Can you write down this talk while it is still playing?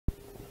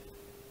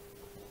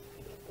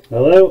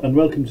Hello and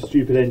welcome to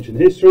Stupid Ancient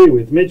History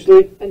with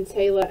Midgley and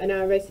Taylor and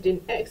our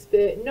resident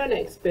expert,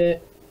 non-expert,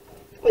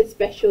 with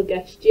special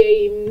guest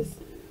James,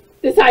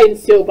 the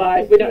science tool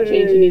by. We're not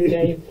changing his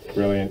name.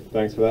 Brilliant,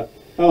 thanks for that.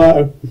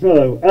 Hello.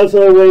 Hello. As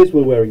always,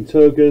 we're wearing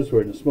togas,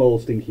 we're in a small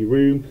stinky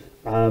room,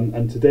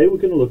 and today we're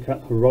going to look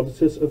at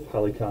Herodotus of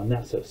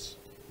Halicarnassus.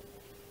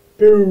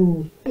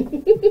 Boo!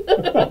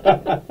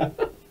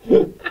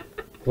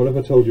 What have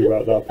I told you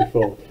about that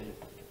before?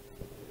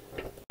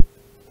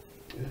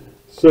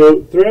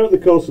 So, throughout the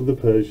course of the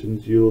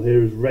Persians, you'll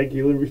hear us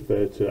regularly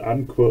refer to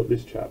and quote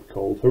this chap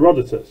called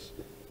Herodotus.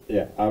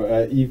 Yeah,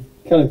 you've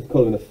kind of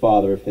called him the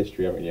father of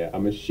history, haven't you?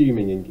 I'm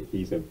assuming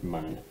he's a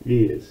man.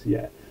 He is,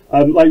 yeah.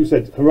 Like we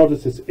said,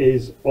 Herodotus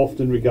is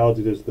often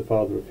regarded as the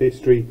father of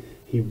history.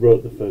 He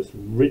wrote the first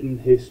written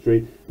history,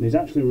 and he's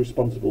actually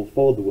responsible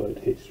for the word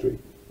history.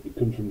 It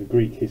comes from the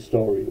Greek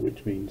historia,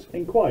 which means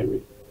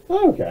inquiry.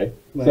 Oh, okay.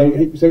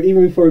 So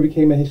even before he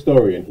became a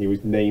historian, he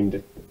was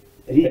named.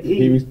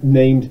 He was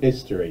named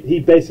history. He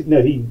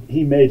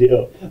made it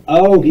up.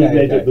 Oh, okay. He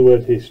made up the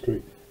word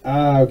history.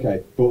 Ah,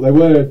 okay. But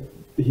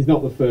he's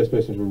not the first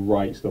person to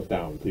write stuff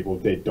down. People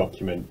did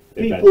document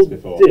events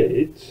before. People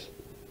did,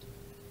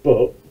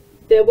 but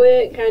there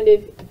were kind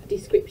of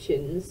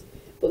descriptions,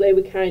 but they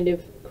were kind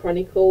of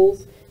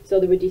chronicles. So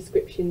there were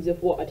descriptions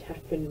of what had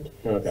happened.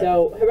 Okay.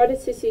 So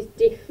Herodotus is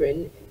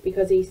different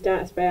because he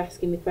starts by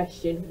asking the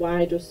question,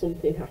 why does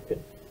something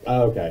happen?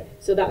 Oh, okay.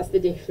 So that's the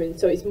difference.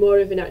 So it's more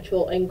of an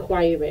actual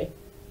inquiry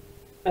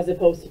as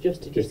opposed to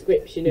just a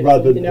description of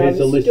rather something than or his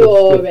a a list of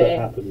story. stuff that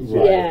happens.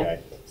 Right, Yeah. okay.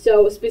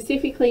 So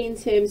specifically in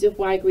terms of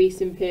why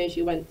Greece and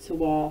Persia went to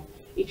war,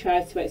 he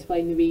tries to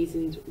explain the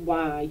reasons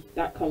why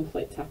that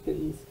conflict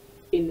happens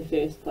in the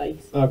first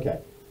place. Okay.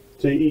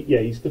 So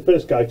he's the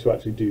first guy to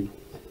actually do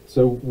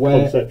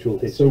conceptual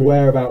history. So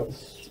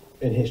whereabouts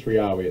in history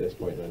are we at this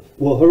point then?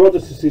 Well,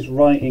 Herodotus is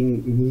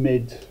writing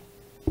mid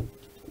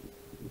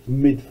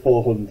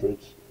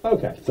 400s.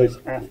 Okay. So it's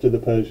after the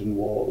Persian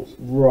Wars.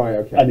 Right,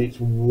 okay. And it's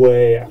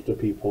way after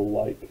people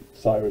like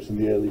Cyrus and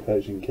the early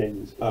Persian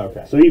kings.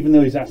 Okay. So even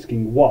though he's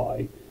asking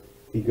why,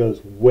 he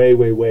goes way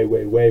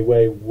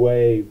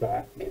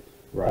back.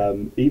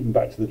 Right. Even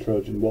back to the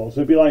Trojan War. So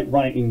it'd be like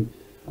writing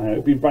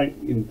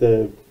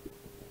the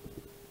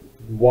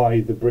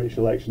why the British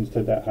elections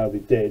turned out how they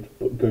did,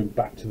 but going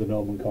back to the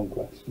Norman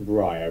conquest.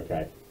 Right,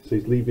 okay. So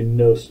he's leaving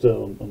no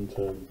stone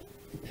unturned.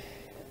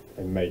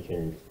 And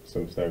making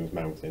some stones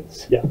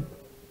mountains. Yeah.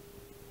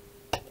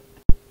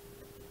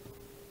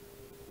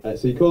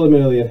 So you called him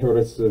earlier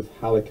Herodotus of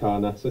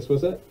Halicarnassus,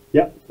 was it?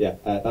 Yeah. Yeah,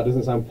 that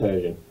doesn't sound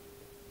Persian.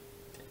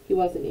 He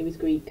wasn't, he was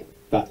Greek.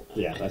 That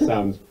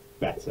sounds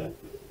better.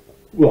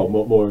 Well,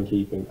 more in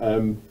keeping.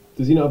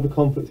 Does he not have a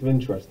conflict of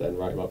interest then,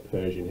 writing about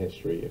Persian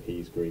history if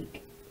he's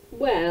Greek?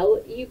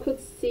 Well, you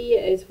could see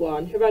it as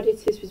one.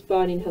 Herodotus was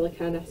born in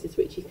Halicarnassus,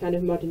 which is kind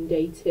of modern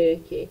day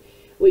Turkey,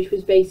 which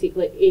was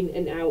basically in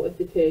and out of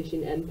the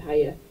Persian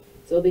Empire.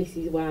 So this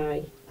is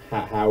why.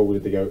 How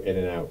would they go in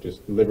and out?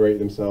 Just liberate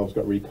themselves,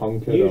 got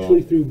reconquered?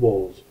 Usually through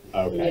wars.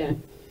 Okay. Yeah.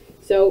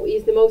 So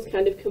he's the most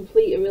kind of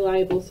complete and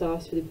reliable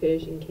source for the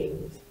Persian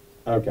kings.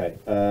 Okay,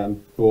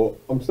 but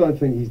I'm starting to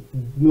think he's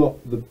not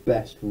the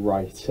best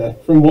writer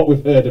from what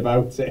we've heard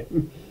about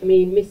him. I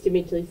mean, Mr.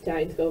 Midgley's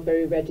starting to go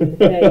very red in the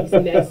face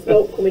and there's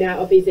smoke coming out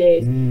of his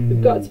ears.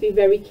 We've got to be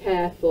very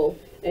careful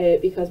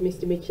because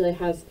Mr. Midgley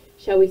has,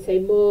 shall we say,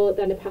 more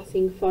than a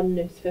passing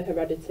fondness for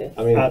Herodotus.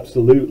 I mean,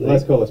 absolutely.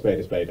 Let's call a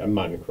spade, a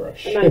man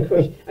crush. A man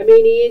crush. I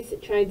mean, he is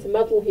trying to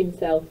model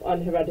himself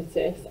on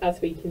Herodotus, as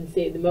we can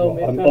see at the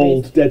moment. An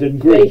old, dead and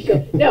Greek.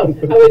 No, I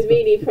was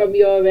meaning from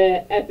your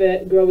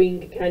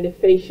ever-growing kind of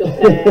facial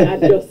hair. I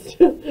just...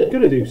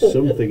 Gonna do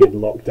something in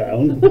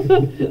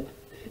lockdown.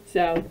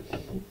 So...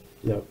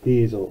 No,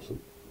 he is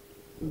awesome.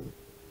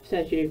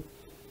 Says you.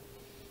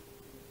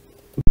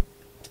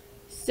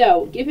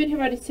 So, given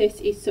Herodotus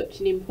is such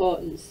an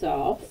important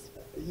source...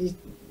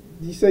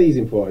 You say he's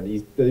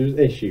important, there's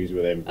issues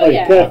with him. Oh,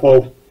 yeah.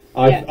 Careful.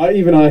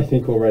 Even I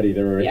think already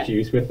there are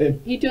issues with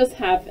him. He does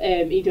have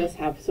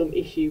some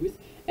issues,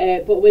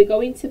 but we're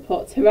going to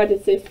put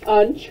Herodotus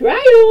on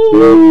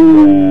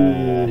trial.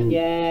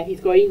 Yeah,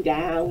 he's going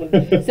down.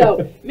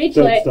 So,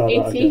 Midgley,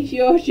 it is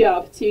your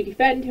job to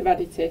defend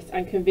Herodotus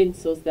and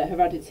convince us that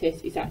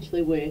Herodotus is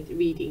actually worth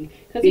reading.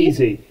 Because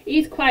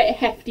he's quite a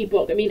hefty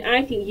book. I mean,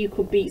 I think you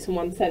could beat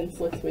someone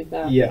senseless with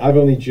that. Yeah, I've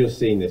only just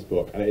seen this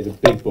book, and it is a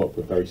big book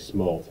with very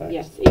small text.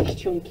 Yes, it's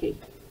chunky.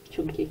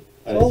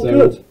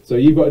 Good. So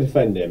you've got to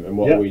defend him, and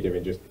what are we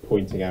doing? Just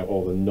pointing out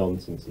all the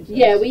nonsense he says?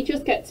 Yeah, we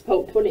just get to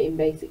poke fun at him,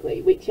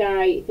 basically, which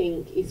I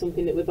think is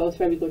something that we're both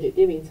very good at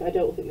doing, so I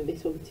don't think that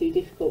this will be too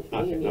difficult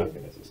for me and you. I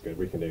think this is good.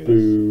 We can do this.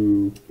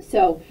 Boo.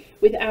 So,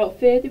 without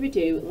further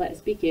ado, let's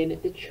begin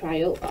the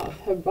trial of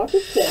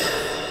Herodotus.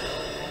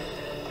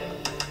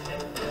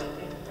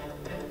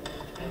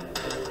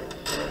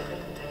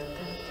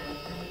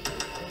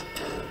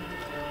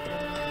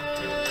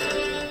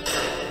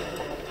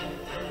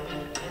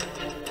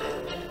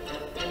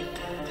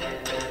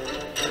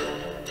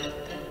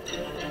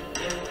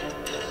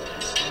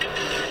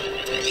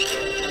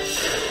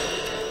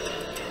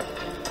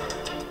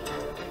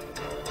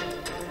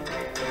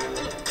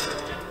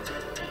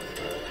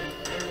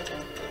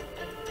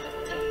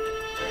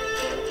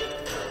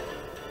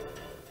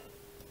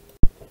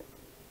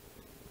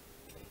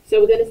 So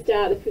we're going to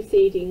start the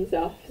proceedings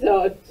off.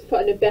 So I've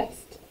put on a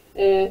best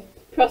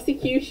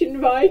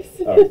prosecution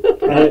voice.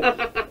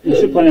 Oh. We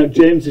should point out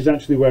James is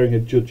actually wearing a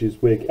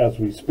judge's wig as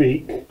we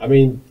speak. I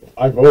mean,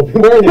 I've all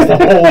been wearing this the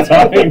whole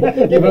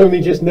time. You've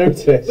only just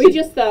noticed. We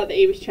just thought that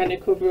he was trying to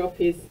cover up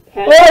his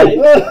hair.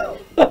 Oh!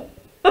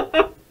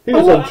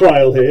 Who's on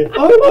trial here?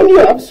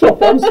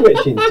 I'm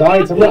switching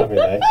sides. I'm not having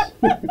this.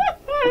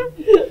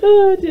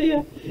 Oh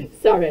dear.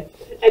 Sorry.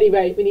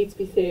 Anyway, we need to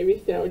be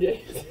serious now,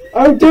 James.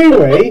 Oh, do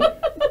we?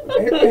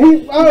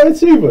 Out of the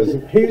two of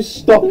us, who's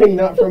stopping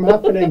that from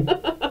happening?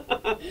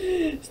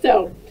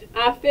 So,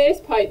 our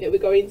first point that we're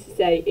going to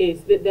say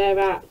is that there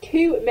are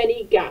too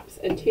many gaps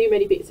and too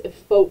many bits of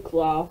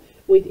folklore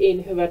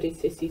within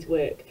Herodotus'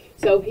 work.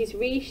 So his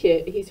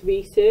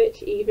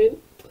research even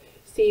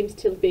seems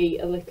to be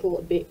a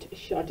little bit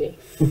shoddy.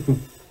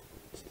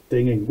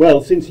 Dinging.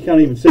 Well, since you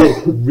can't even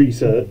say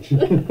research,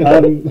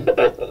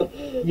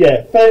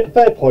 yeah,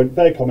 fair point,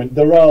 fair comment.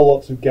 There are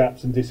lots of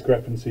gaps and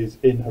discrepancies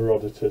in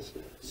Herodotus.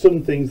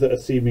 Some things that are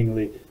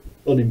seemingly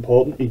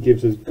unimportant, he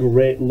gives us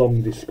great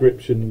long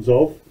descriptions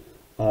of,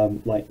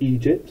 like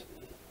Egypt.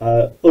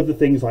 Other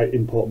things like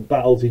important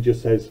battles, he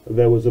just says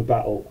there was a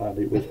battle and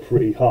it was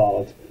pretty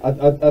hard.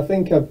 I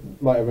think I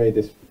might have made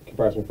this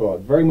comparison before.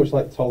 Very much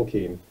like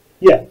Tolkien.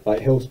 Yeah. Like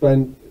he'll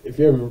spend, if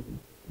you ever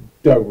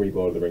don't read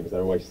Lord of the Rings,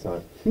 they're a waste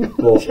of time.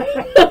 But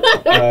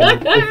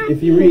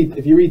if you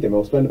read them,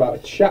 he'll spend about a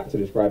chapter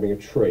describing a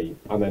tree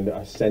and then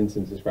a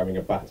sentence describing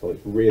a battle.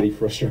 It's really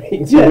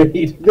frustrating to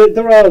read.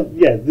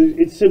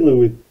 It's similar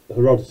with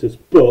Herodotus,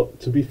 but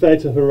to be fair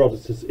to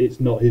Herodotus,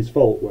 it's not his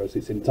fault, whereas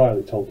it's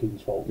entirely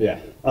Tolkien's fault. Yeah.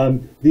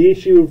 The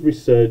issue of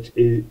research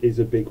is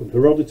a big one.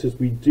 Herodotus,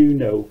 we do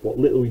know, what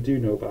little we do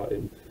know about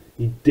him,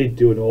 he did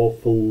do an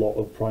awful lot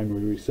of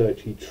primary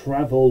research. He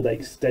travelled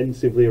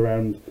extensively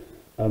around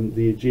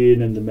the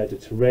Aegean and the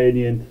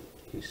Mediterranean.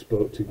 He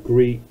spoke to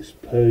Greeks,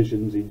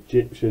 Persians,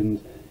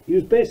 Egyptians. He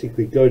was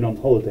basically going on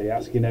holiday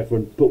asking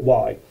everyone, but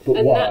why? But why?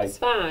 And that's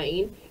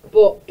fine,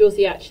 but does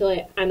he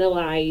actually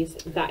analyse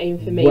that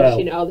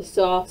information or the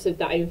source of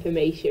that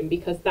information?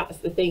 Because that's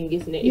the thing,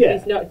 isn't it?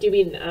 If he's not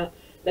doing that,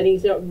 then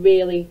he's not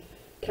really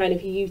kind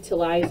of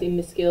utilising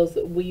the skills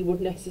that we would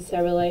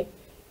necessarily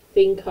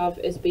think of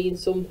as being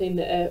something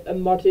that a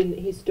modern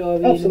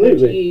historian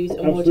would use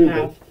and would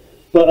have.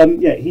 But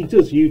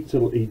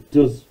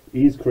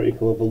he is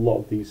critical of a lot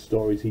of these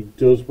stories. He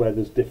does, where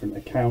there's different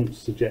accounts,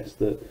 suggest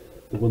that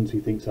the ones he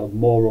thinks are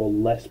more or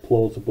less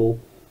plausible.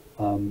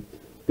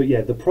 But yeah,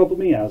 the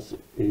problem he has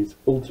is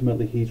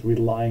ultimately he's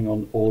relying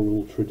on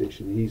oral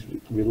tradition. He's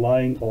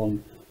relying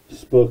on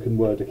spoken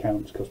word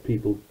accounts because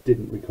people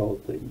didn't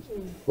record things.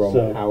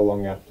 From how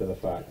long after the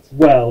fact?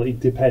 Well, it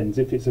depends.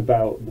 If it's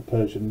about the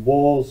Persian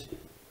Wars,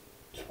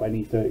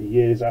 20, 30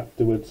 years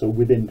afterwards, so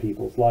within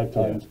people's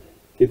lifetimes. Yeah.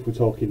 If we're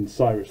talking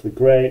Cyrus the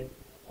Great,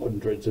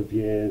 hundreds of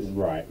years.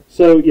 Right.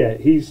 So yeah,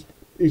 he's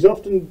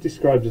often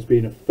described as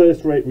being a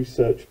first-rate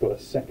researcher but a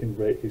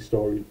second-rate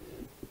historian.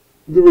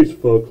 There is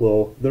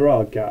folklore, there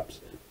are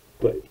gaps,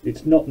 but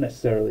it's not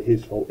necessarily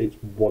his fault, it's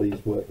what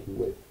he's working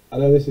with. I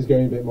know this is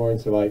going a bit more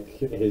into like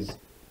him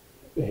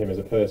as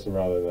a person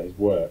rather than his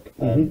work.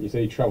 You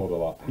said he travelled a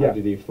lot. How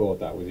did he afford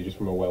that? Was he just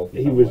from a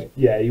wealthy family?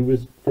 He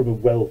was from a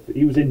wealthy.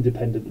 He was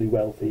independently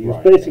wealthy. He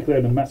was basically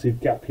on a massive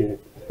gap year.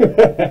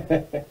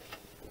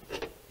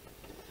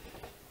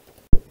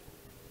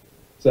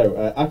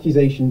 So,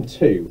 accusation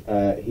 2.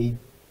 He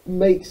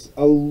makes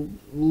a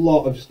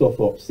lot of stuff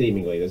up,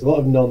 seemingly. There's a lot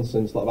of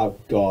nonsense, a lot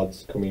about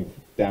gods coming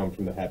down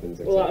from the heavens,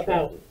 etc. A lot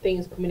about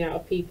things coming out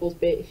of people's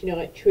bits,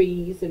 like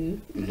trees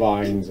and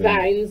vines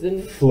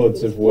and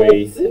floods of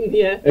wheat.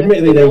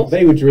 Admittedly,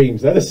 they were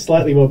dreams. They're the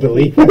slightly more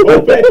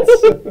believable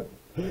bits.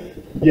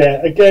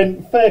 Yeah,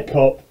 again, fair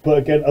cop, but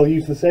again, I'll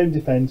use the same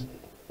defence.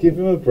 Give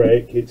him a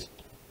break. It's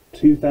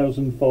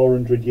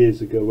 2,400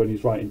 years ago when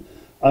he's writing.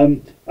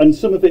 And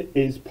some of it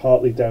is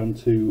partly down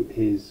to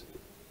his,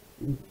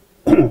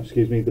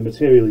 the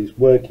material he's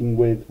working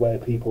with, where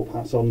people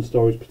pass on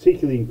stories,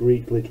 particularly in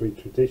Greek literary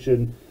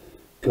tradition.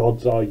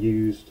 Gods are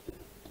used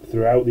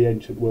throughout the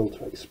ancient world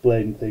to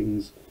explain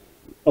things.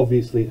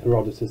 Obviously,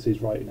 Herodotus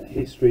is writing a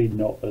history,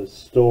 not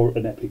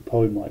an epic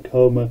poem like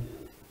Homer.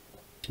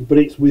 But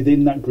it's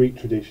within that Greek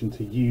tradition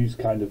to use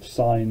kind of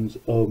signs,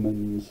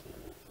 omens,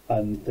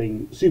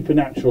 and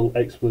supernatural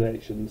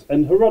explanations.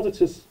 And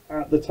Herodotus,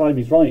 at the time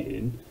he's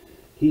writing,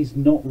 he's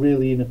not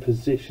really in a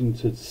position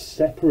to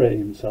separate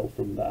himself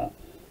from that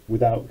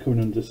without coming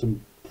under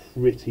some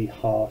pretty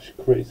harsh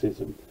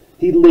criticism.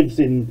 He lives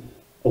in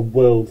a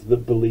world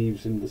that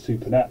believes in the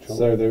supernatural.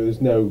 So there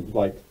was no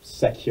like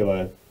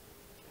secular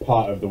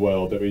part of the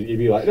world that he'd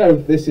be like, no,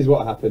 this is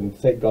what happened,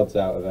 take gods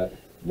out of it.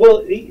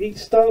 Well, it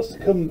starts to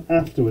come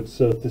afterwards.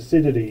 So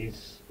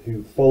Thucydides,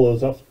 who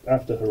follows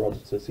after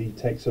Herodotus, he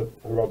takes up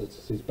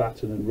Herodotus'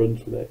 baton and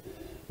runs with it.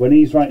 When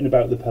he's writing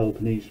about the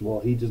Peloponnesian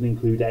War, he doesn't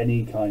include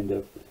any kind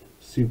of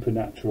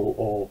supernatural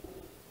or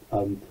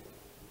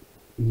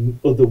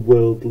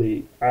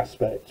otherworldly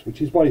aspects,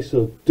 which is why he's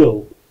so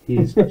dull.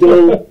 He's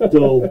dull,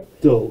 dull,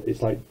 dull.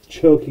 It's like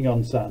choking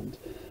on sand.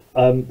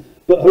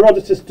 But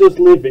Herodotus does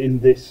live in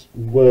this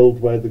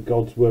world where the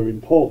gods were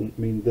important.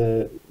 I mean,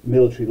 the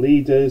military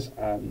leaders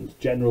and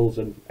generals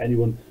and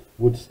anyone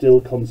would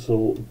still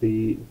consult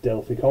the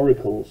Delphic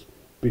oracles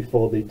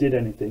before they did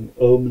anything.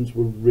 Omens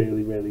were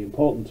really, really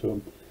important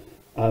to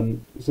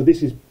them. So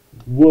this is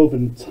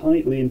woven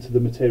tightly into the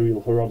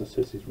material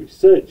Herodotus is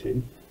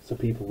researching, so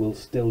people will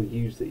still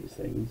use these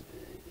things.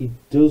 He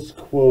does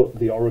quote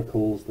the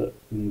oracles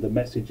and the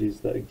messages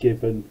that are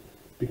given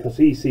because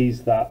he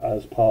sees that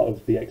as part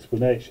of the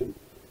explanation.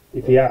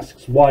 If he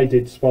asks, why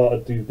did Sparta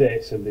do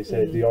this, and they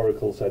say the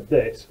oracle said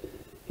this,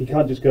 he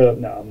can't just go,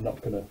 no, I'm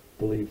not going to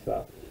believe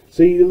that.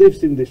 So he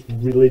lives in this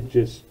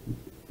religious,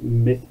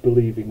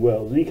 myth-believing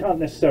world, and he can't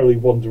necessarily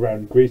wander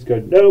around Greece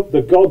going, no,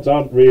 the gods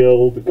aren't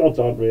real,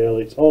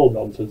 it's all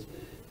nonsense,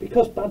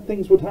 because bad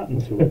things would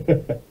happen to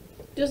him.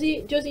 Does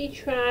he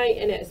try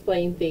and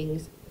explain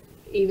things,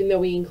 even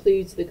though he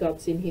includes the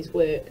gods in his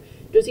work?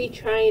 Does he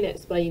try and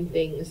explain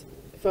things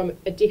from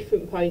a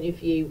different point of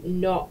view,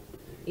 not,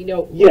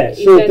 yeah,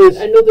 so there's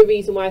another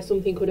reason why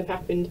something could have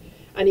happened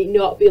and it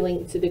not be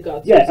linked to the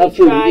gods? Yeah, does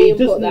he try and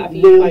put that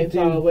viewpoint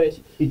forward?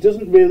 He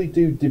doesn't really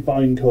do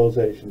divine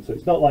causation, so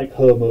it's not like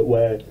Homer,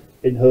 where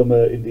in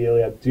the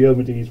Iliad,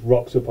 Diomedes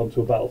rocks up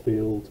onto a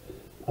battlefield,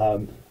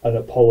 and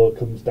Apollo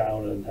comes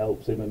down and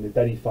helps him, and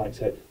then he fights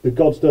it. The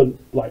gods don't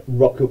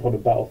rock up on a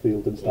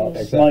battlefield and start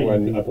except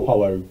when people.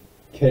 Apollo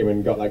came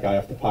and got that guy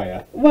off the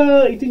pyre.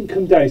 Well, he didn't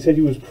come down. He said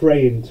he was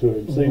praying to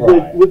him. So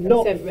Right. we're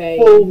not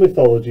full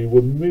mythology.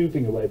 We're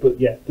moving away. But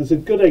yeah, there's a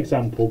good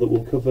example that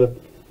we'll cover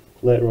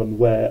later on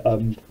where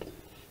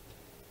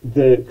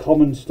the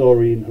common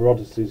story in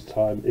Herodotus'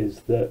 time is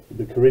that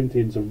the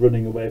Corinthians are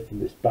running away from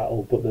this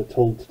battle, but they're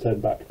told to turn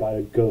back by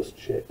a ghost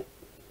ship.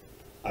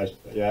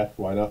 Yeah,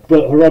 why not?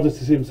 But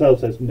Herodotus himself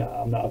says, no,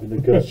 I'm not having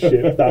the ghost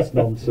ship. That's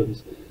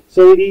nonsense.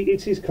 So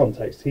it's his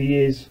context. He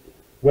is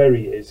where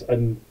he is,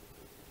 and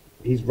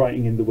he's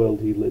writing in the world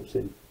he lives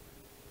in.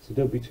 So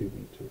don't be too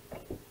mean to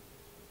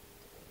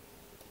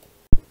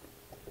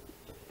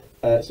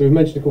him. So we've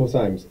mentioned a couple of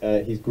times,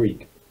 he's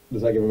Greek.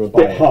 Does that give him a Bit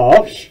bias?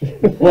 harsh.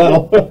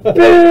 Well,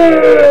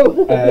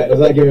 Boo! does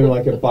that give him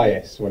a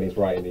bias when he's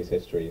writing these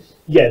histories?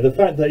 Yeah, the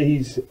fact that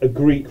he's a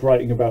Greek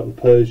writing about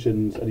the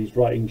Persians, and he's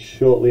writing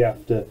shortly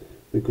after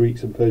the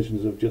Greeks and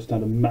Persians have just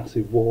had a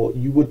massive war,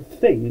 you would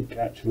think,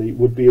 actually, it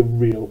would be a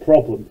real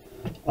problem.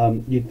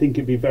 You'd think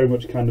it'd be very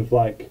much kind of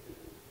like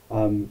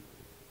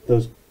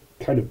those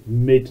kind of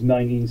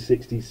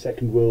mid-1960s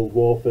Second World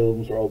War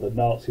films where all the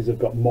Nazis have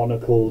got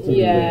monocles.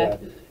 And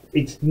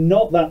it's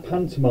not that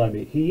pantomime.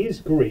 He is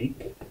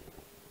Greek,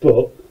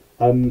 but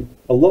a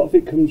lot of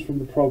it comes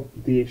from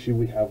the issue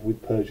we have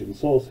with Persian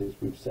sources.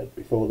 We've said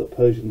before that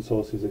Persian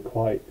sources are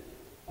quite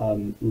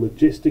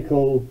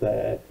logistical,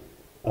 they're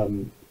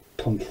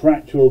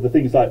contractual, the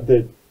things like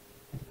the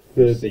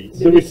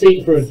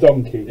receipt for a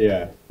donkey.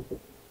 Yeah.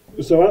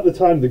 So at the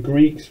time, the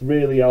Greeks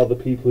really are the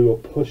people who are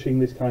pushing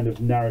this kind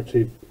of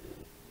narrative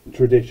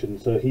tradition,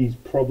 so he's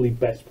probably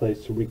best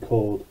placed to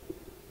record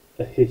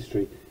a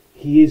history.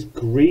 He is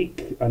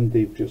Greek, and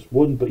they've just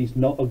won, but he's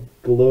not a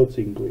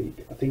gloating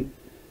Greek. I think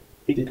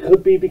it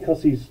could be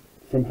because he's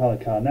from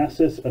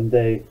Halicarnassus, and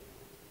they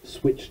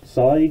switched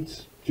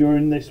sides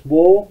during this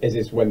war. Is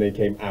this when they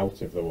came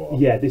out of the war?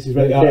 Yeah, this is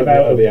when they came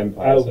out of the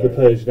Empire, out of the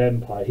Persian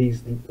Empire.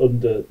 He's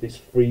under this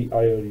free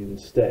Ionian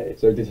state.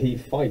 So did he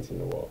fight in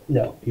the war?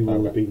 No, he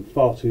would have been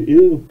he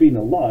would have been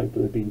alive,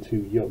 but have been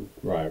too young.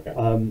 Right,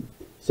 okay.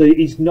 So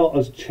he's not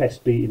as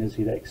chest beating as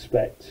you'd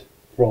expect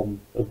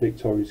from a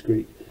victorious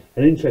Greek.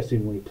 And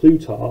interestingly,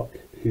 Plutarch,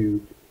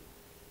 who,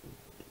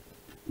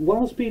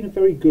 whilst being a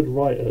very good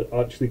writer,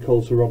 actually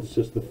calls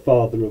Herodotus the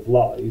father of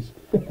lies,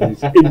 and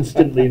it's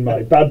instantly in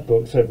my bad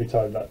books every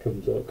time that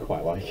comes up.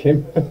 Quite like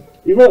him.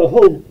 He wrote a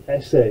whole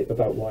essay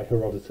about why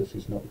Herodotus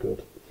is not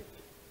good.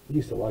 I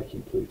used to like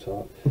you,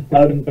 Plutarch.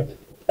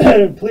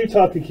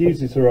 Plutarch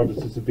accuses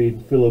Herodotus of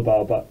being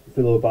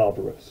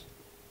philobarbarous.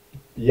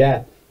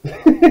 Yeah.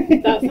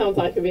 That sounds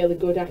like a really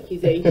good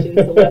accusation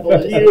to level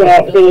at. You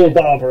are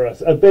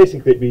philobarbarous. And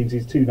basically it means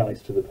he's too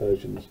nice to the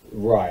Persians.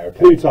 Right, okay.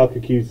 Plutarch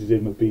accuses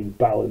him of being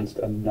balanced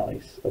and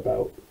nice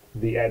about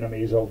the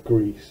enemies of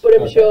Greece.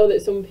 But I'm sure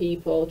that some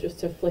people, just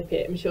to flip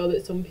it, I'm sure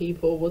that some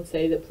people would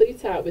say that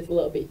Plutarch was a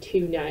little bit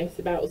too nice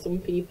about some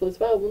people as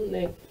well, wouldn't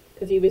they?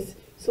 Because he was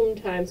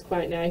sometimes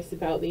quite nice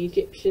about the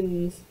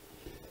Egyptians.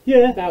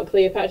 Yeah. About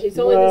Cleopatra. It's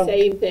only the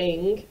same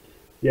thing.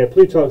 Yeah,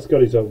 Plutarch's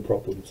got his own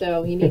problems.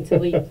 So you need to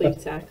leave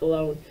Plutarch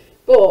alone.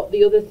 But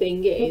the other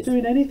thing is, not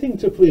doing anything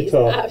to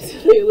Plutarch.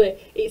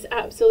 It's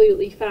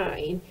absolutely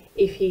fine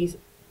if he's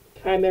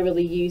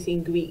primarily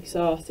using Greek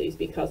sources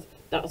because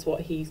that's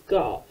what he's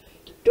got.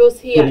 Does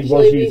he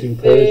actually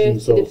refer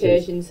to the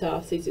Persian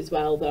sources as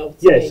well, though?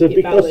 Yeah, so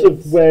because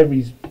of where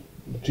he's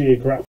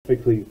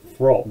geographically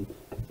from,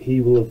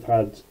 he will have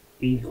had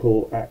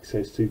equal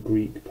access to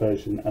Greek,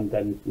 Persian, and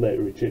then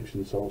later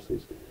Egyptian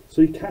sources.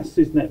 So he casts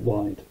his net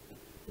wide.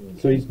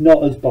 So he's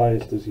not as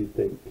biased as you'd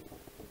think.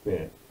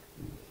 Yeah.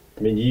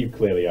 I mean, you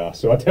clearly are,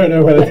 so I don't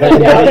know whether to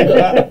believe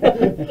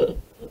that.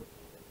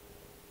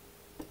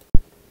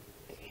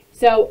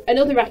 So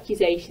another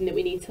accusation that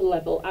we need to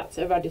level at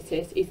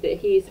Herodotus is that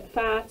he is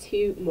far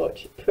too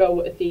much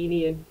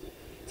pro-Athenian.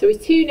 So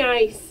he's too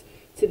nice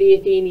to the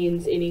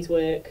Athenians in his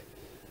work.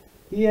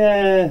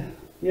 Yeah,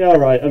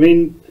 right. I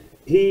mean,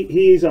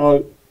 he's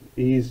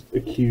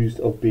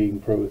accused of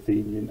being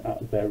pro-Athenian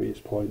at various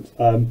points.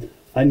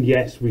 And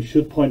yes, we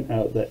should point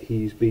out that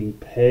he's being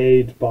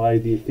paid by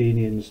the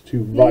Athenians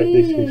to write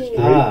this history.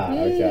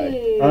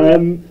 Okay.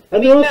 And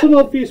there are some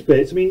obvious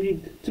bits. I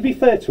mean, to be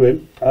fair to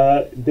him,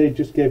 they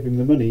just gave him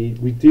the money.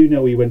 We do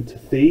know he went to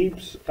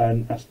Thebes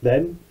and asked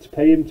them to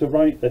pay him to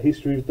write a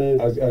history of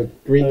the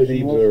Greek Persian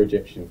Thebes wars. or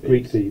Egyptian Thebes?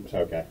 Greek Thebes.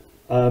 Okay.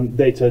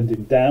 They turned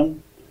him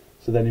down.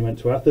 So then he went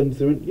to Athens.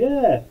 They went,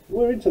 yeah,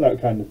 we're into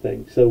that kind of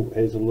thing. So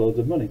here's a load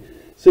of money.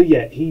 So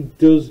yeah, you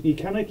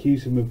can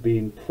accuse him of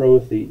being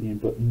pro-Athenian,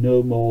 but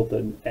no more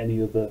than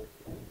any other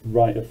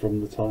writer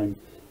from the time.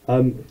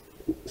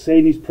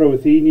 Saying he's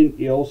pro-Athenian,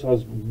 he also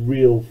has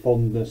real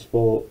fondness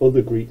for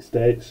other Greek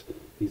states.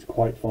 He's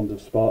quite fond of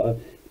Sparta.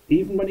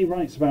 Even when he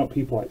writes about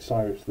people like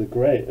Cyrus the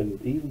Great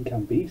and even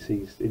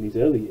Cambyses in his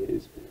early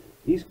years,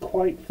 he's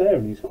quite fair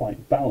and he's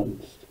quite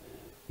balanced.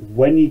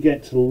 When you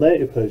get to the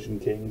later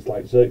Persian kings,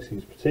 like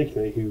Xerxes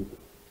particularly, who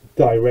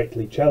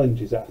directly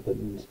challenges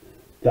Athens,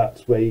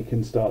 that's where you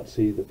can start to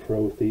see the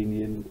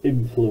pro-Athenian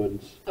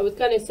influence. I was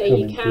going to say,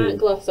 you can't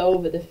gloss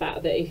over the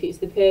fact that if it's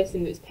the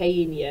person that's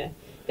paying you,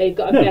 they've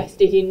got a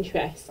vested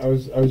interest I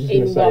was just in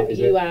going to say, what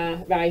you are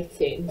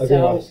writing. I was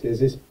going to ask,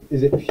 is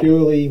it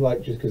purely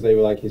like just because they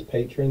were like his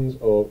patrons,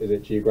 or is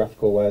it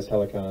geographical? Where's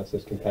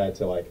Halicarnassus compared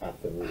to like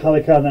Athens?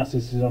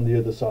 Halicarnassus is on the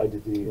other side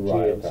of the Aegean,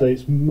 okay. So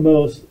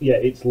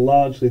it's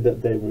largely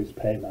that they were his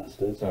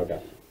paymasters. Okay.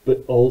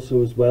 But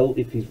also as well,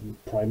 if he's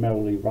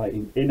primarily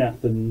writing in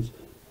Athens,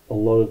 a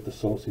lot of the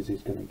sources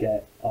he's going to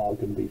get are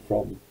going to be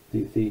from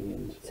the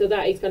Athenians. So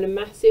that is going to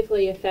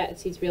massively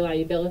affect his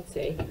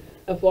reliability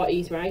of what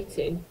he's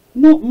writing.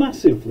 Not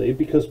massively,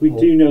 because we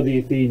do know the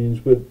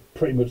Athenians were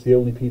pretty much the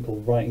only people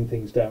writing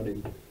things down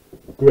in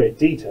great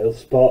detail.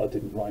 Sparta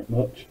didn't write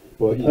much.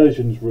 Well, the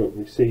Persians wrote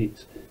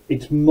receipts.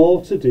 It's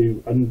more to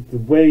do, and the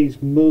way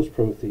he's most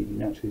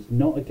pro-Athenian actually is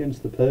not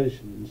against the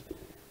Persians,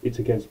 it's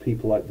against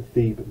people like the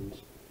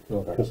Thebans.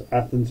 Okay. Because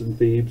Athens and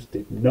Thebes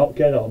did not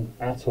get on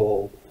at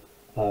all.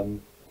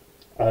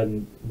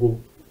 And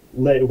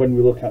later when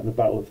we look at the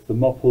Battle of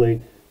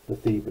Thermopylae, the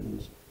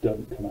Thebans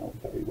don't come out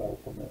very well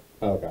from it.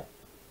 Okay.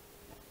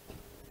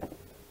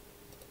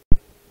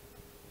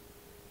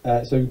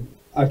 So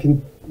I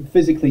can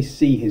physically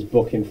see his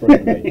book in front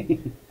of me.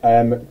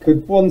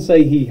 Could one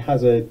say he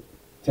has a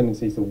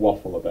tendency to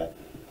waffle a bit?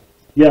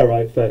 Yeah,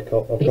 right, fair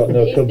cop. I've got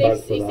no comeback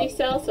for that. Is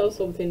this also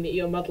something that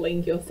you're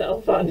modelling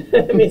yourself on,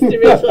 Mr.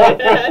 Ridley?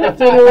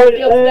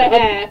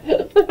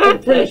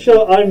 I'm pretty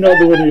sure I'm not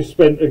the one who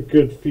spent a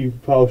good few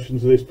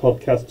portions of this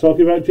podcast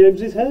talking about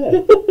James's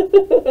hair.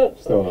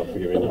 Still not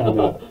forgiving you.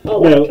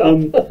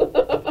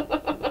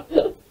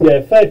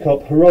 Yeah, fair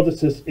cop.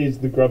 Herodotus is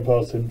the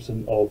Grandpa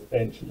Simpson of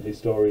ancient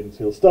historians.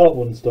 He'll start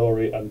one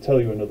story and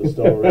tell you another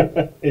story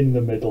in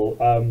the middle.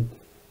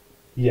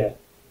 Yeah.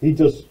 He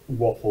does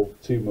waffle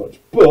too much,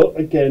 but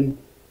again,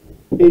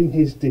 in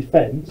his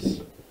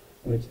defence,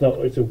 and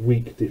it's a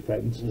weak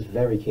defence. He's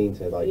very keen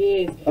to like.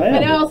 He is,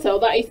 and also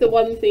that is the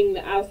one thing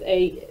that as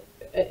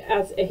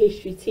a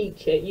history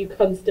teacher you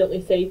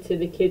constantly say to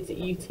the kids that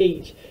you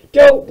teach: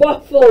 don't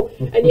waffle.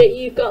 And yet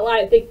you've got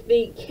like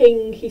the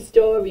king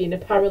historian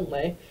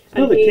apparently. He's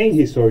not the king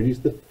historian; he's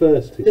the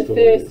first historian.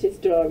 The first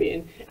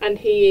historian, and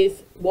he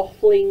is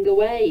waffling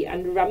away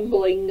and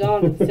rambling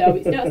on. So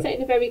it's not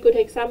setting a very good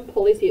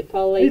example, is it,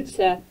 for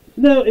later?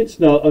 No, it's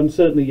not. And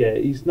certainly,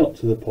 he's not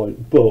to the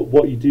point. But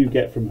what you do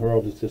get from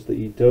Herodotus that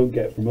you don't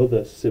get from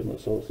other similar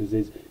sources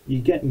is you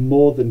get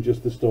more than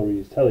just the story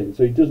he's telling.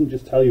 So he doesn't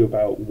just tell you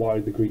about why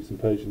the Greeks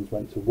and Persians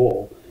went to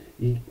war.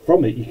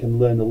 From it, you can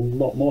learn a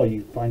lot more.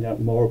 You find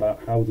out more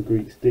about how the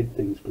Greeks did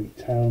things, Greek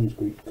towns,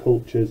 Greek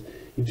cultures.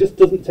 He just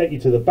doesn't take you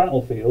to the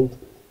battlefield.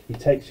 He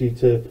takes you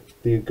to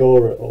the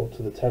agora or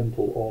to the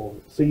temple,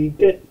 so you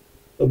get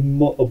a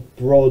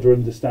broader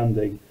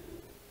understanding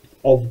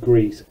of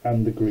Greece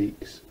and the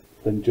Greeks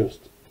than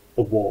just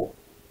a war.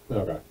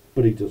 Okay.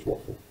 But he does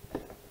waffle.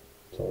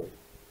 Sorry.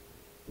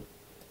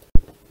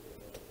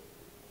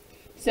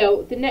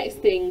 So the next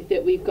thing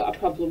that we've got a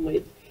problem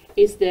with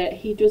is that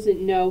he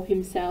doesn't know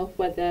himself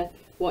whether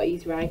what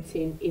he's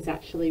writing is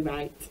actually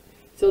right.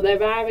 So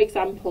there are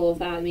examples,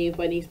 aren't there, of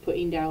when he's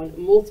putting down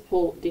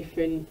multiple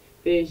different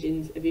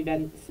versions of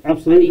events.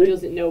 Absolutely. And he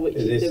doesn't know which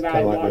is the right one. Is this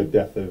kind of like the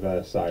death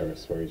of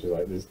Cyrus, where he's just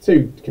like, there's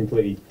two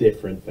completely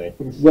different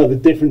things? Well, the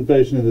different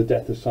version of the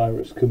death of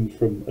Cyrus comes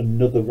from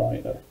another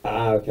writer.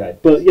 Ah, okay.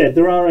 But yeah,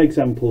 there are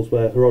examples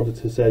where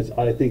Herodotus says,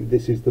 I think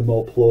this is the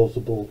more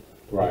plausible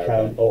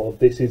account, or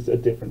this is a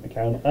different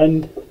account.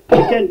 And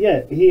again,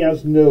 yeah, he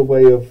has no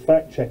way of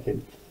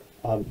fact-checking.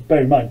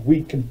 Bear in mind,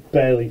 we can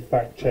barely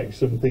fact-check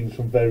some things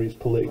from various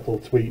political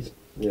tweets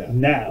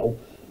now.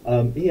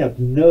 He had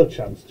no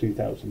chance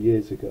 2,000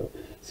 years ago.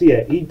 So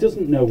yeah, he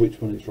doesn't know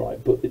which one is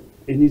right, but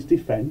in his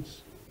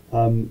defence,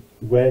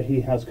 where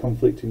he has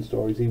conflicting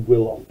stories, he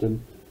will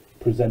often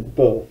present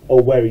both,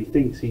 or where he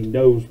thinks he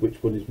knows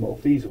which one is more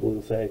feasible,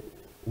 he'll say,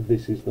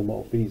 this is the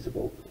more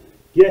feasible.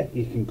 Yeah,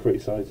 you can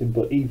criticise him,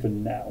 but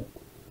even now,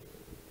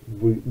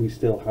 we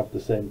still have the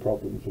same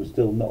problems. We're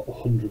still not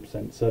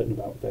 100% certain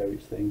about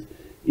various things.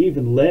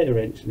 Even later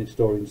ancient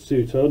historians,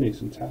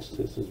 Suetonius and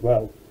Tacitus as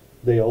well,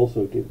 they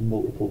also give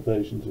multiple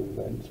versions of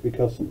events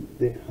because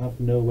they have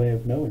no way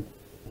of knowing.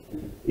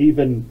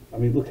 Even, I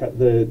mean, look at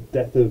the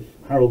death of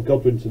Harold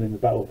Godwinson in the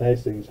Battle of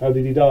Hastings. How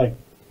did he die?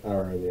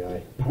 Arrow in the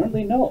eye.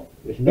 Apparently not.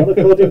 Not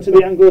according to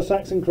the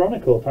Anglo-Saxon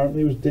Chronicle.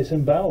 Apparently he was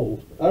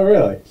disemboweled. Oh,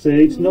 really? So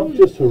it's not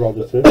just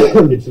Herodotus.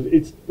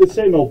 it's the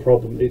same old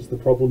problem. It's the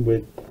problem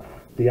with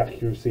the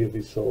accuracy of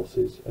his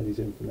sources and his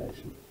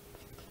information.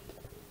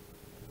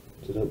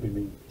 So don't be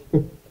mean.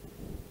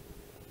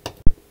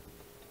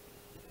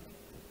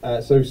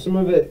 So some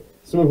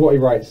of what he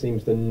writes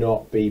seems to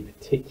not be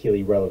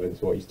particularly relevant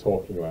to what he's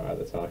talking about at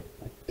the time.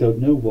 I don't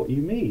know what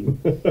you mean.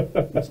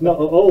 It's not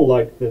at all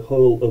like the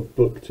whole of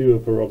Book 2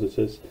 of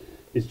Herodotus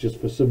is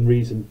just for some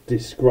reason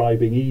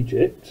describing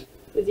Egypt.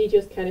 Was he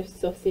just kind of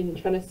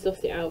trying to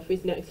suss it out for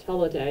his next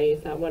holiday?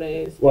 Is that what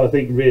it is? Well, I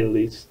think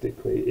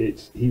realistically,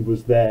 he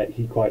was there,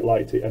 he quite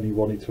liked it, and he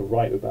wanted to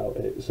write about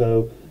it.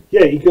 So,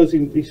 yeah, he goes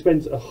in, he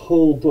spends a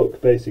whole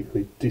book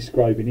basically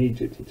describing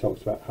Egypt. He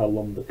talks about how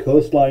long the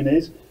coastline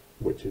is,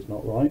 which is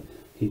not right.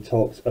 He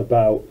talks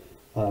about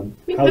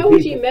how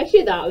would you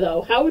measure that,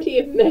 though? How would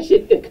you have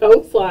measured the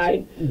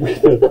coastline?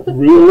 With a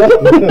ruler.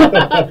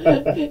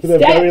 With a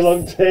very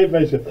long tape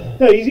measure.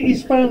 No,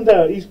 he's found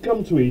out, he's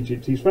come to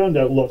Egypt, he's found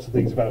out lots of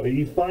things about it.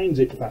 He finds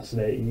it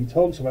fascinating. He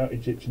talks about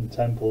Egyptian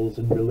temples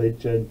and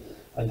religion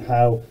and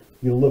how,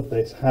 you'll love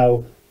this,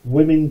 how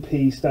women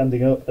pee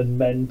standing up and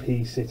men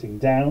pee sitting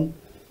down.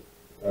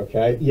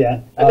 Okay.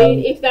 Yeah. I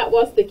mean, if that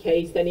was the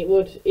case, then it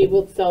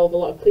would solve a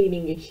lot of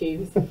cleaning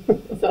issues.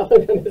 That's all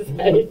I'm going to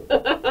say.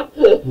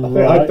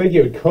 I think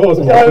it would cause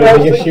a lot of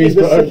cleaning issues,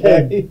 but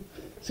okay.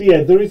 So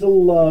yeah, there is a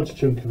large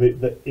chunk of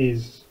it that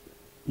is,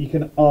 you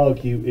can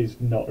argue, is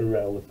not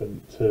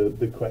irrelevant to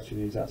the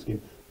question he's asking.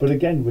 But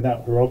again,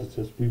 without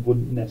Herodotus, we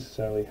wouldn't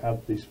necessarily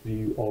have this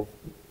view of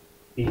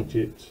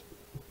Egypt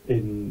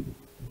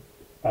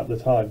at the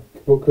time.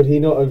 But could he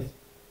not have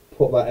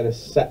put that in a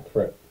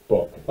separate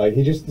book? Like,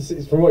 he just,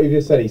 from what you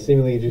just said, he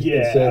seemingly just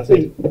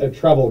inserted a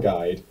travel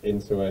guide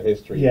into a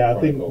history. Yeah,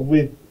 chronicle. I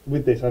think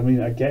with this, I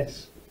mean, I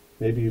guess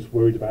maybe he was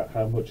worried about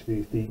how much the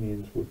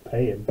Athenians would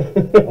pay him,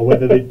 or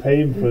whether they'd pay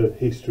him for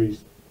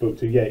history's book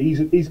too. Yeah,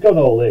 he's gone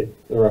all in.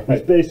 Right.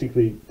 He's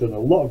basically done a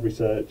lot of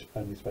research,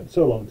 and he spent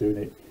so long doing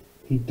it.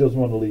 He doesn't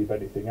want to leave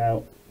anything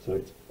out, so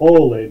it's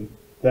all in.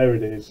 There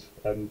it is,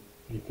 and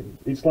you can.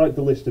 It's like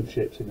the list of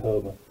ships in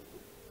Homer.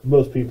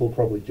 Most people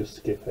probably just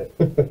skip it,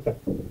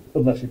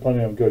 unless you're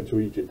planning on going to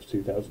Egypt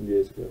 2,000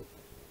 years ago.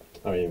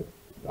 I mean,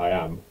 I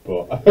am,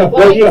 but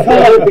well, you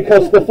can't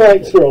because the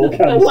flights are all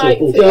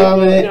cancelled.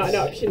 Damn it! Not an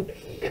option.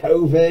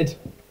 COVID.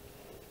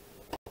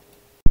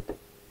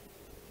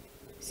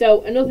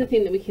 So another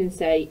thing that we can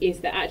say is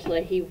that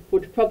actually he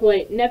would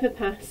probably never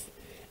pass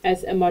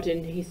as a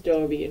modern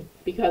historian,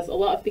 because a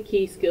lot of the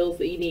key skills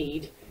that you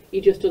need,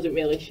 he just doesn't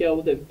really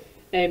show them.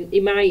 He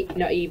might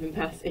not even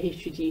pass a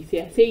history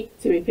GCSE,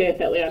 to be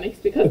perfectly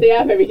honest, because they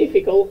are very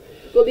difficult.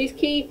 But these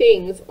key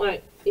things,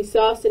 like his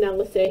source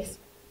analysis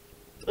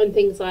and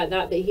things like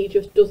that he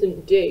just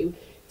doesn't do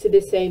to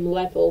the same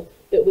level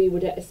that we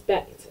would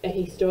expect a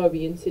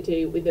historian to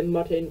do with a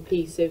modern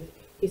piece of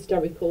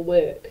historical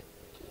work.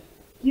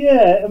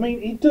 Yeah, I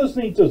mean, he does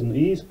and he doesn't.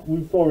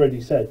 We've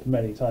already said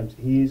many times,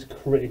 he is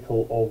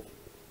critical of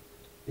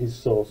his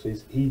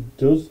sources. He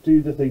does do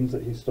the things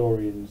that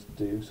historians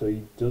do, so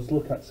he does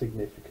look at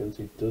significance,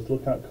 he does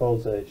look at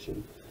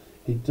causation,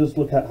 he does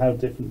look at how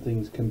different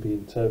things can be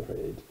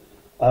interpreted.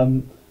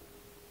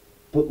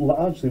 But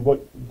largely,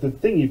 the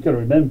thing you've got to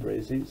remember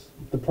is,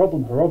 the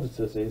problem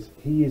Herodotus is,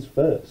 he is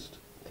first.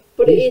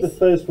 But he's the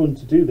first one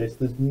to do this.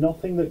 There's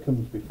nothing that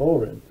comes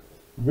before him,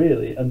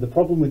 really. And the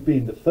problem with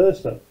being the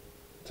first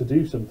to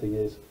do something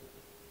is,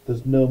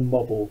 there's no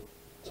model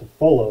to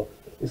follow.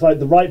 It's like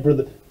the Wright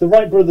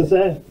brothers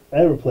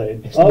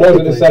aeroplane. It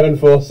wasn't a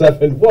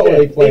 747. What were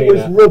they playing It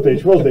was at?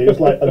 rubbish, wasn't it? It was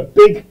like a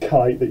big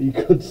kite that you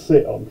could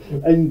sit on.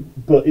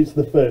 But it's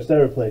the first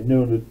aeroplane. No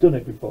one had done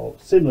it before.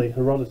 Similarly,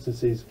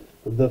 Herodotus is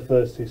the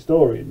first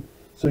historian.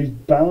 So he's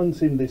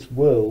balancing this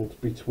world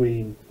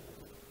between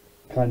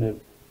kind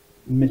of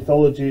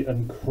mythology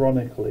and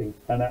chronicling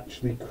and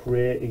actually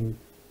creating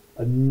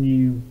a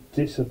new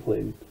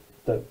discipline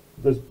that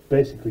has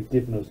basically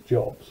given us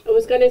jobs. I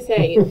was going to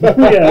say...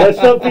 Yeah, let's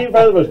not be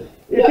relevant.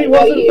 If it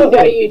wasn't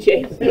for you,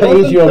 James.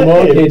 Use your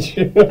mortgage.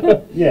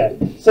 Yeah,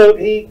 so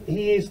he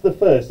is the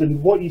first,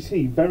 and what you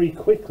see very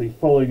quickly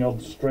following on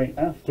straight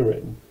after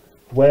him,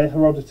 where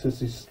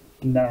Herodotus'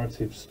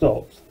 narrative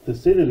stops,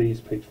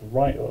 Thucydides picks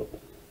right up,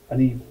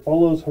 and he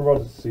follows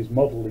Herodotus'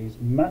 model. He's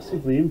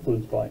massively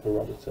influenced by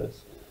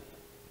Herodotus,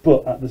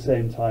 but at the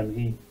same time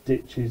he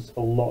ditches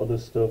a lot of the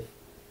stuff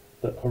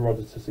that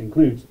Herodotus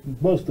includes,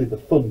 mostly the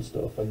fun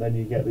stuff, and then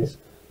you get this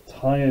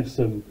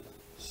tiresome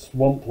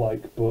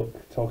swamp-like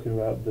book talking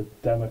about the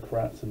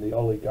Democrats and the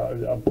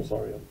oligarchs. I'm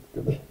sorry,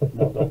 I'm going to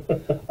nod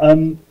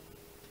on.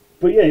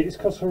 But yeah, it's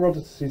because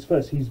Herodotus is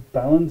first. He's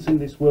balancing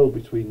this world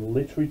between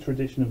literary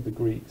tradition of the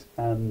Greeks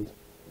and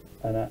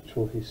an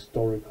actual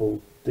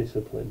historical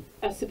discipline.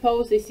 I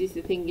suppose this is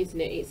the thing,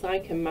 isn't it? It's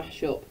like a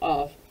mashup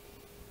of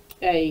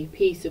a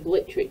piece of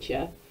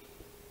literature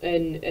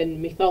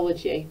and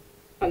mythology,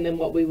 and then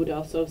what we would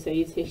also say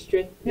is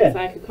history. Yeah. It's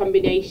like a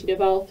combination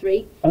of all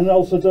three. And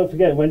also, don't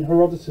forget, when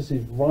Herodotus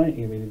is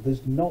writing, I mean,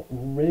 there's not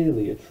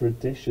really a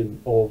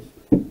tradition of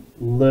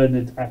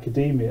learned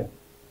academia.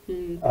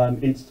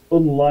 It's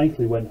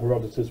unlikely when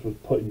Herodotus was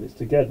putting this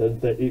together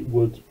that it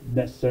would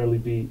necessarily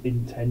be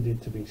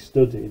intended to be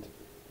studied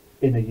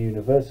in a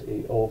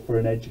university or for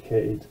an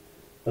educated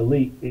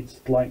elite.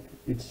 It's like,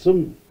 in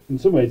some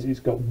ways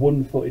it's got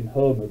one foot in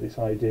Homer, this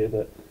idea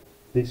that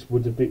this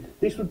would be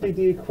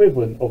the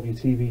equivalent of your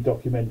TV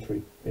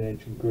documentary in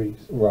ancient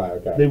Greece. Right,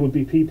 okay. There would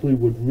be people who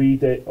would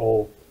read it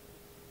or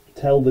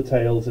tell the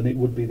tales, and it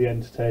would be the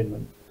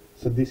entertainment.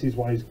 So this is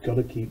why he's got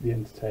to keep the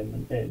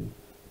entertainment in.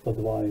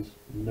 Otherwise,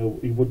 no,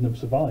 he wouldn't have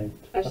survived.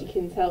 As you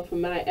can tell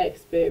from my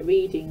expert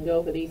reading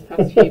over these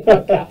past few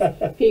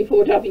podcasts, people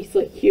would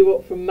obviously queue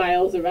up from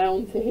miles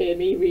around to hear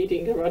me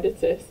reading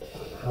Herodotus.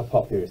 How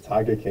popular is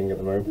Tiger King at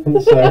the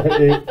moment? So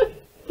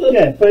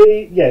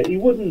he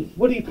wouldn't.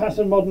 Would he pass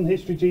a modern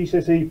history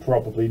GCSE?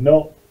 Probably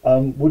not.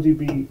 Would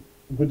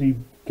he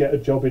get a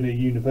job in a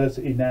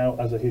university now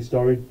as a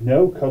historian?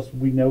 No, because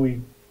we know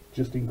he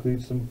just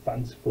includes some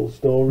fanciful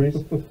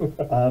stories.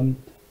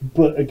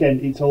 But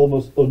again, it's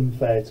almost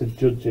unfair to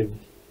judge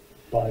him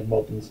by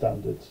modern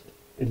standards.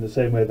 In the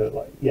same way that,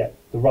 like, yeah,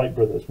 the Wright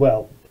brothers,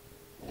 well,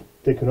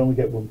 they could only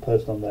get one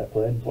person on their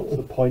plane. What's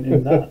the point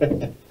in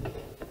that?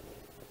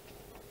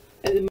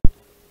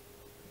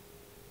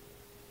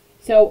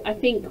 So I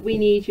think we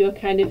need your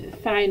kind of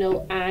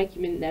final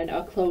argument then,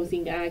 or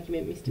closing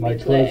argument, Mr. My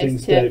Mitchell, closing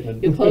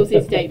statement. Your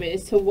closing statement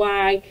as to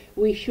why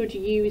we should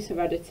use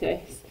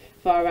Herodotus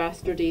for our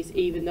studies,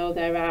 even though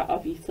there are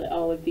obviously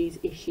all of these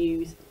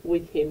issues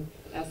with him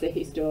as a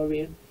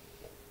historian.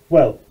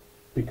 Well,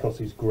 because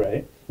he's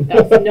great.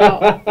 That is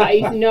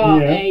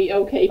not Yeah. a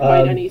okay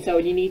point on its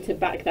own. You need to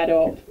back that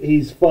up.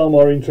 He's far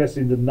more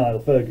interesting than Niall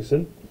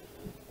Ferguson.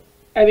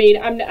 I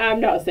mean, I'm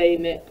not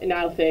saying that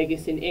Niall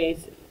Ferguson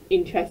is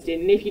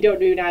interesting, and if you don't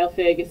know who Niall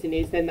Ferguson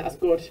is, then that's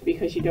good,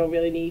 because you don't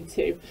really need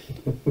to.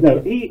 No,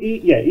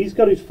 he's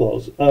got his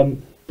flaws.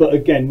 But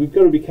again, we've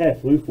got to be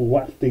careful if we're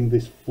wafting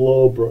this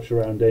floor brush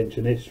around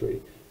ancient history.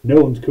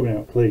 No one's coming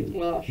out clean.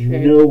 Well, true.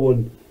 No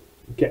one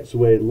gets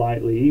away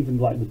lightly. Even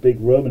like the big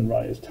Roman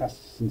writers,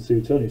 Tacitus and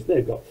Suetonius,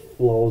 they've got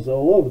flaws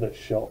all over the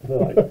shop. They're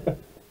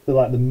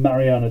like the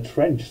Mariana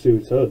Trench,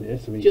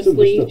 Suetonius. I mean, just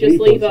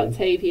leave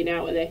Octavian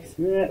out of this.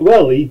 Yeah,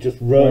 well, he just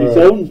wrote his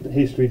own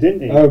history,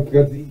 didn't he? Oh,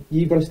 God,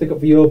 you've got to stick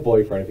up for your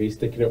boyfriend if he's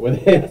sticking up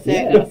with it.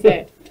 That's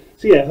it.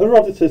 So yeah,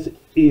 Herodotus,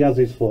 he has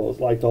his flaws,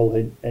 like all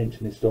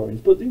ancient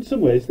historians, but in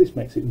some ways this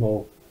makes it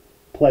more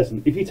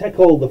pleasant. If you take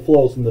all the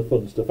flaws and the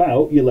fun stuff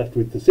out, you're left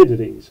with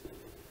Thucydides.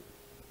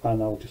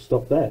 And I'll just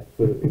stop there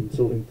for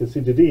insulting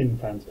Thucydidean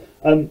fans.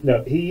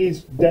 No, he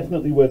is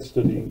definitely worth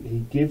studying. He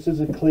gives us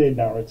a clear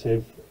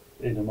narrative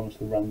in amongst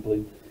the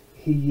rambling.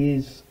 He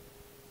is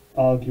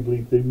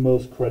arguably the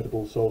most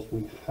credible source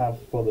we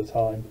have for the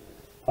time.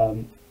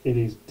 It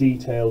is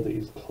detailed, it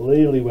is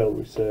clearly well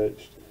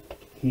researched.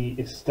 He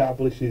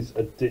establishes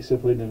a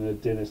discipline and a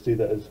dynasty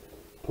that has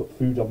put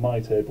food on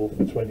my table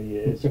for 20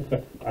 years,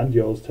 and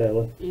yours,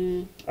 Taylor.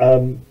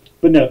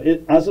 But no,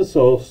 as a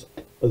source,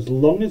 as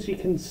long as you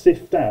can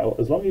sift out,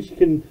 as long as you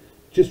can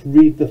just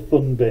read the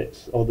fun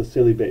bits or the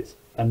silly bits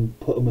and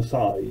put them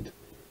aside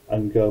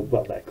and go,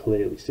 well, they're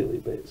clearly silly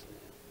bits,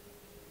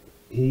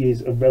 he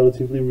is a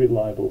relatively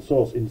reliable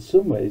source. In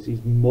some ways,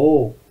 he's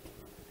more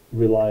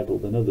reliable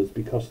than others,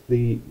 because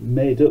the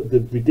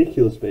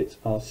ridiculous bits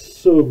are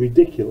so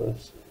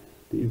ridiculous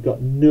that you've got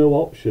no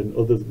option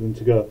other than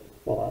to go,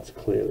 well, that's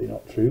clearly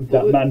not true.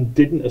 That man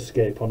didn't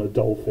escape on a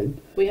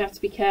dolphin. We have to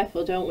be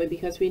careful, don't we,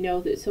 because we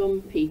know that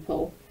some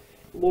people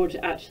would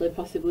actually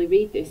possibly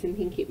read this and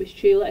think it was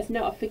true. Let's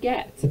not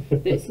forget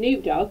that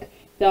Snoop Dogg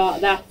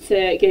thought that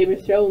Game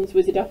of Thrones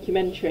was a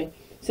documentary.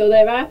 So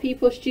there are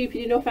people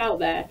stupid enough out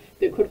there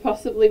that could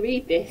possibly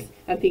read this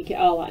and think it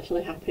all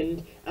actually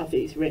happened as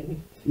it's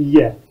written.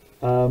 Yeah,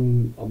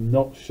 I'm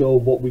not sure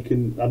what we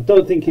can... I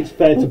don't think it's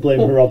fair to blame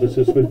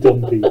Herodotus for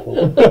dumb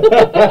people.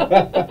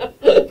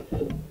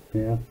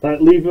 Yeah,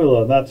 leave him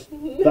alone.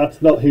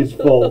 That's not his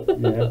fault.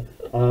 Yeah.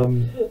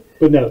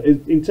 But no,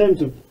 in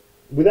terms of...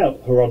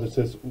 Without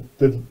Herodotus,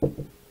 the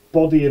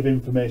body of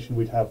information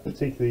we'd have,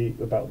 particularly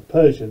about the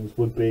Persians,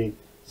 would be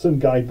some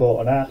guy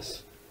bought an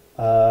ass,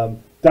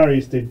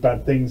 Darius did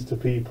bad things to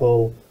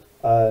people,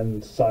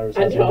 and Cyrus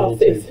has a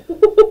horses.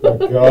 Oh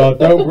God,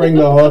 don't bring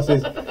the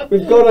horses.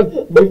 We've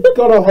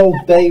got a whole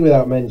day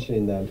without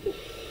mentioning them.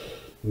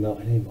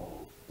 Not anymore.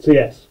 So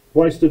yes,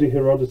 why study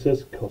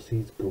Herodotus? Because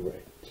he's great.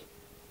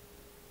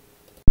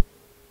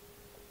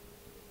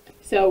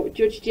 So,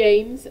 Judge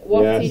James,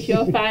 what Yes. is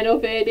your final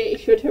verdict?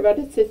 Should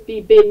Herodotus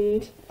be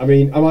binned? I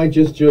mean, am I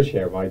just judge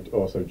here? Am I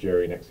also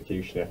jury and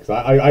executioner? Because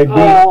I read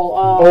Oh,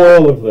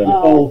 all of them.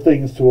 All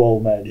things to all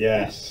men.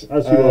 Yes,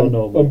 As you all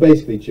know. I'm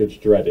basically Judge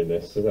Dredd in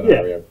this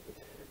scenario.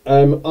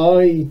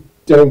 I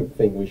don't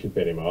think we should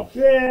bin him off.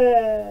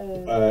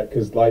 Yeah.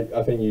 Because, like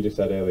I think you just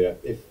said earlier,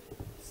 if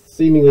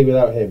seemingly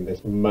without him,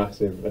 this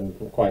massive and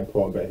quite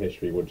important bit of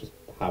history would just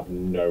have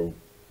no.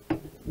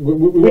 We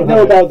We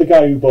know about the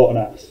guy who bought an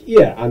ass.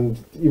 Yeah, and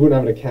you wouldn't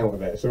have an account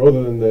of it. So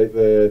other than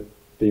the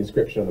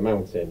inscription on the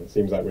mountain, it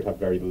seems like we'd have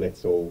very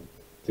little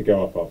to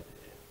go off of.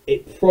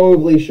 It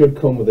probably should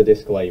come with a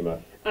disclaimer.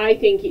 I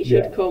think it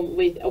should Yeah. come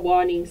with a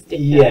warning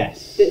sticker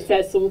Yes. that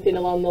says something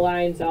along the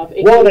lines of,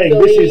 if Warning, you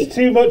this believe, is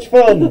too much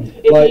fun.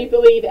 if Like- you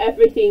believe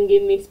everything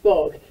in this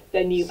book,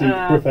 then you Seek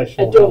are a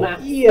professional dumbass.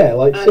 Yeah,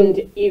 like And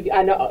you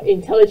are not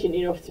intelligent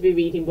enough to be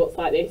reading books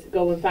like this.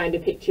 Go and find a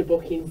picture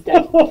book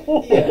instead.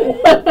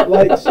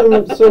 like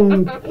some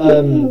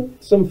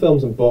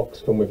films and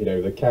books come with,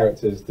 the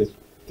characters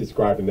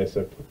described in this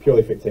are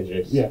purely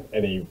fictitious. Yeah.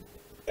 Any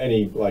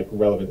like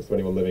relevance to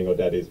anyone living or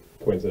dead is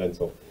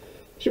coincidental.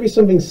 Should be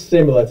something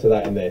similar to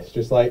that in this.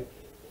 Just like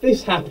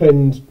this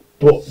happened,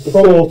 but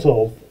Sort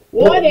of.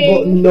 but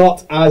Warning!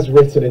 not as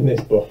written in this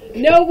book.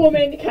 No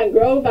woman can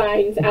grow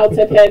vines out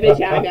of her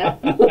vagina.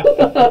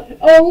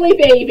 Only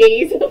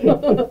babies. You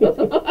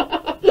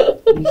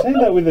say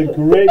that with a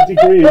great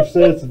degree of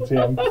certainty,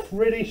 I'm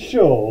pretty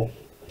sure.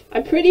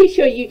 I'm pretty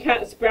sure you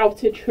can't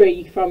sprout a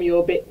tree from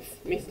your bits,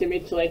 Mr.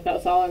 Midgley.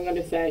 That's all I'm going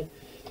to say.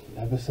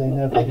 Never say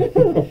never.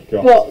 Oh,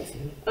 God. But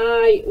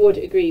I would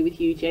agree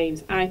with you,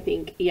 James. I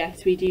think,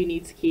 yes, we do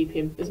need to keep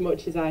him, as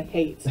much as I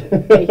hate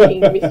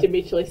making Mr.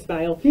 Midgley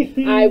smile.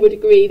 I would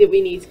agree that we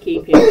need to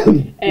keep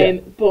him.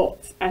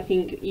 But I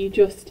think you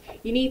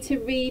need to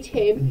read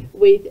him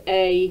with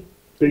a...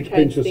 Big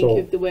trying pinch to of think salt.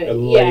 of the word. A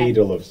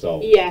ladle of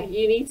salt. Yeah,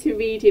 you need to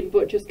read him,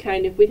 but just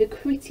kind of with a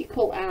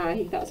critical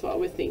eye. That's what I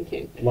was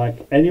thinking.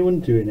 Like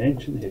anyone doing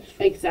ancient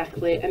history.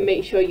 Exactly, and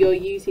make sure you're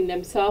using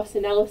them source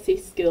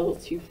analysis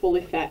skills to full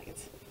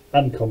effect.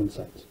 And common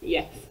sense.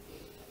 Yes.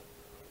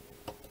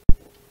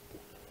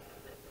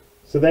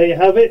 So there you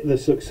have it, the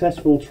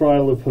successful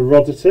trial of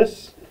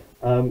Herodotus.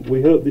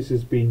 We hope this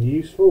has been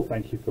useful.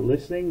 Thank you for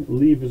listening.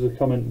 Leave us a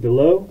comment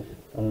below.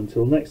 And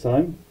until next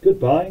time,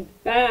 goodbye.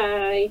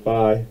 Bye.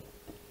 Bye.